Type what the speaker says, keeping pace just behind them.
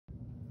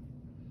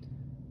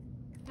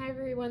Hi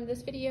everyone,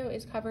 this video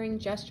is covering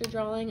gesture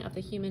drawing of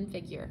the human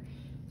figure.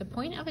 The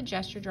point of a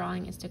gesture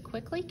drawing is to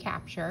quickly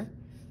capture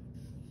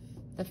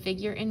the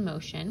figure in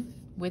motion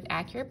with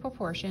accurate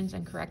proportions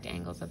and correct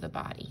angles of the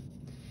body.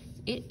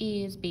 It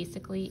is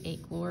basically a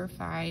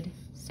glorified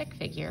stick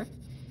figure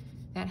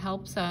that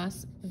helps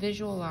us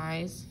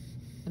visualize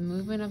the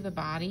movement of the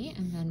body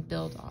and then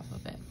build off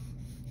of it.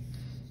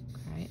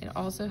 Okay. It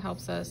also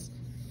helps us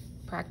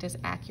practice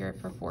accurate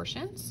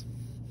proportions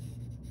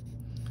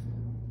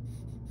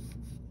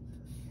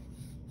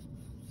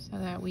so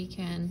that we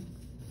can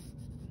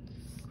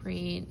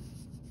create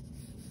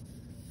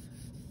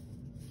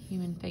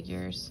human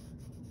figures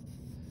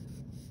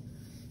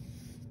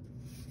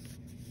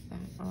that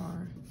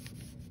are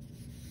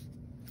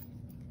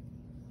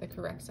the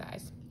correct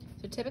size.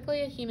 So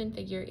typically a human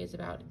figure is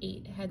about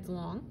 8 heads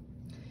long.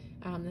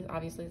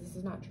 Obviously this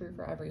is not true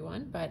for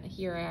everyone, but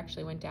here I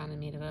actually went down and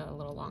made it a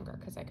little longer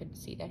because I could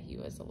see that he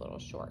was a little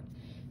short.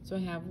 So I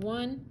have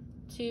 1,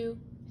 2,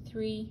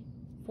 3,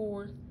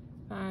 4,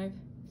 5,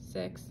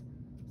 6,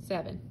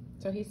 7.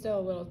 So he's still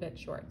a little bit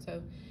short.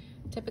 So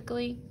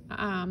typically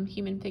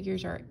human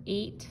figures are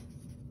 8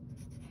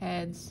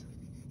 heads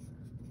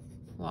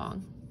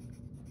long.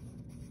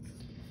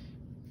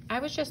 I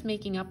was just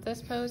making up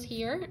this pose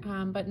here,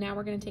 but now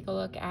we're going to take a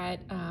look at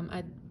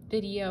a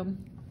video.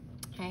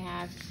 I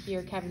have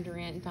here Kevin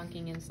Durant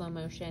dunking in slow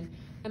motion.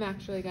 I'm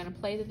actually going to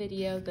play the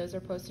video. Those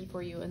are posted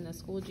for you in the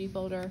Schoology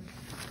folder,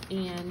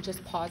 and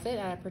just pause it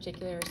at a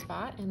particular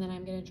spot, and then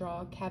I'm going to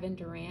draw Kevin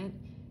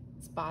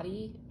Durant's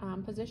body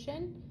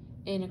position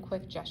in a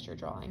quick gesture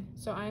drawing.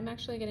 So I'm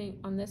actually going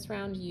to, on this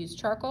round, use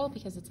charcoal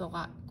because it's a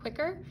lot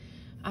quicker,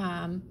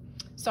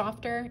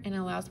 softer, and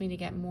allows me to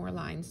get more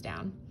lines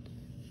down.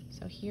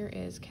 So here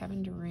is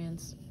Kevin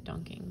Durant's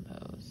dunking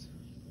pose.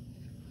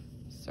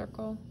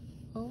 Circle,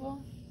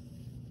 oval,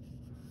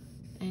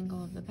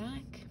 angle of the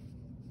back,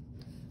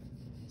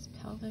 his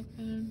pelvic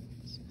bone,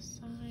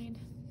 side,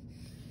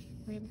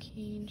 rib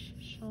cage,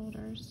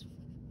 shoulders.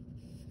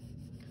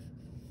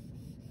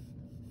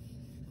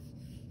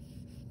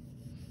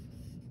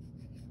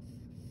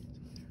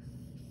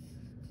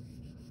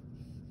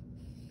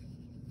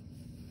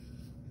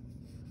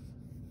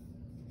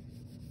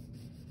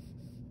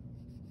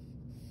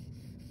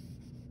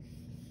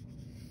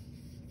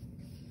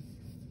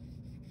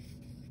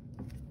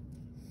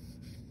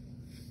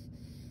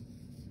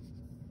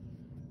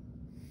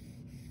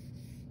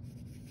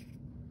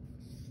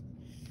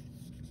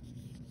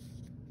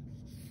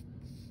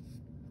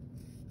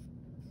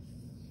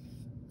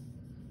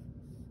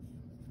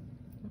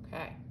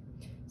 Okay,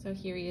 so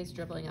here he is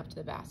dribbling up to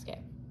the basket.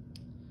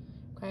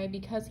 Okay,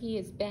 because he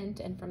is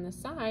bent and from the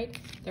side,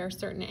 there are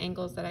certain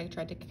angles that I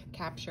tried to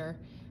capture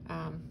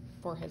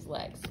for his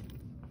legs.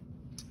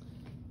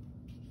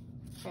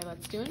 Okay,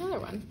 let's do another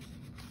one.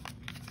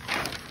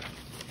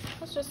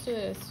 Let's just do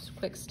a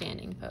quick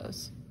standing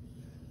pose.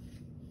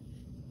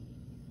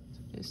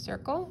 So do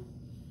circle,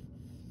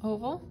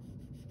 oval,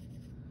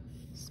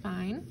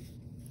 spine,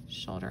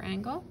 shoulder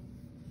angle,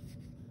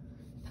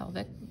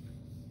 pelvic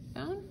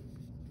bone,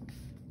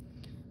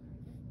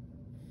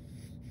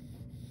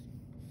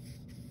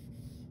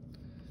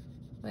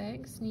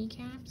 legs,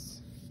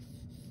 kneecaps,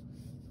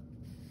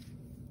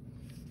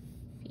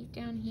 feet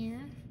down here.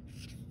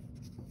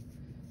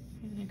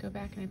 And then I go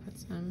back and I put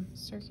some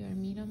circular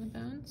meat on the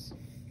bones.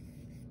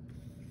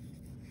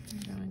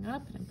 I'm going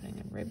up and I'm putting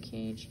a rib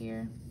cage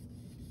here.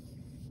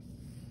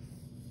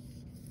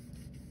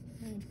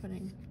 And I'm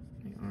putting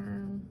my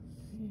arm.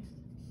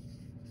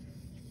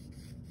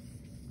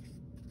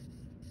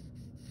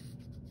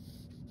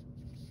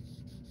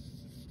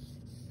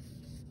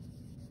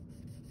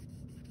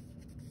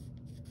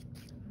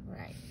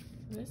 Right,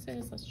 this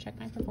is, let's check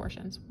my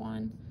proportions.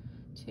 1,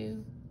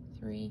 2,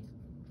 3,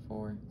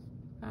 4,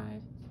 5,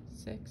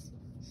 6,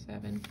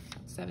 7,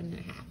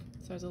 7.5.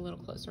 So I was a little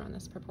closer on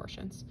this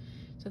proportions.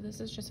 So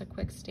this is just a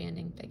quick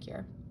standing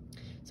figure.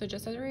 So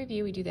just as a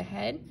review, we do the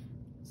head,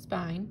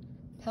 spine,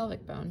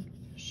 pelvic bone,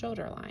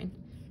 shoulder line,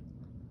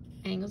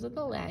 angles of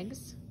the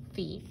legs,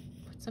 feet,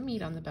 put some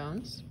meat on the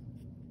bones.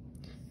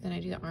 Then I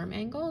do the arm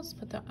angles,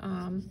 put the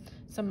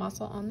some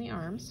muscle on the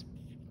arms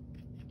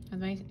with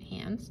my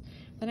hands.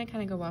 Then I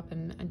kind of go up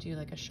and do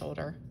like a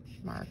shoulder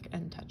mark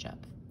and touch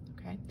up,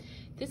 okay?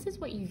 This is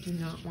what you do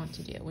not want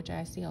to do, which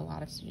I see a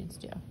lot of students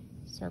do.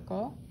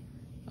 Circle,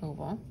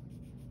 oval,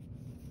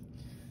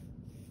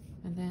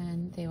 and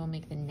then they will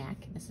make the neck.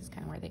 This is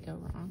kind of where they go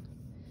wrong.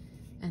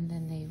 And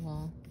then they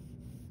will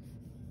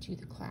do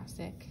the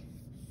classic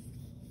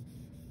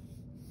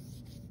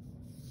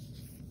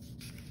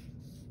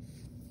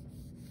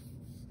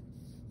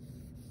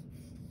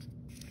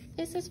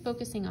This is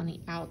focusing on the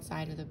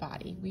outside of the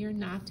body. We are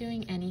not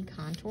doing any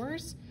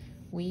contours.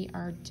 We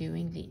are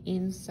doing the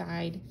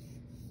inside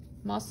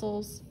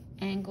muscles,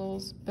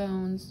 angles,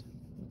 bones,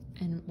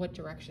 and what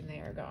direction they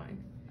are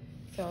going.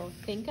 So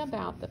think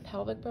about the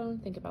pelvic bone,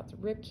 think about the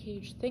rib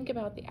cage, think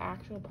about the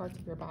actual parts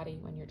of your body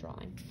when you're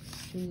drawing.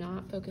 Do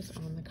not focus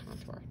on the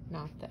contour,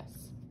 not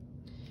this.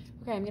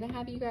 Okay, I'm gonna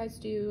have you guys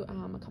do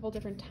a couple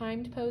different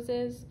timed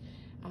poses.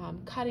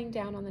 cutting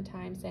down on the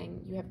time,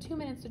 saying you have 2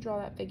 minutes to draw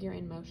that figure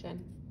in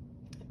motion.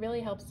 It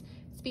really helps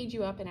speed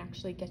you up and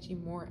actually get you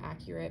more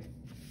accurate,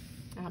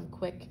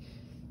 quick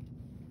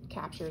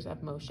captures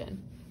of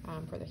motion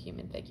for the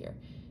human figure.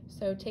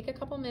 So take a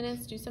couple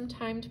minutes, do some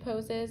timed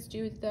poses,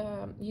 use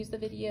the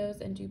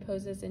videos and do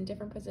poses in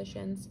different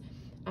positions.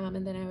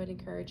 And then I would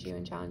encourage you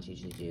and challenge you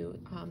to do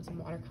some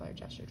watercolor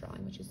gesture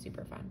drawing, which is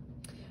super fun.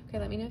 Okay,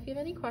 let me know if you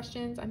have any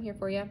questions. I'm here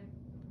for you.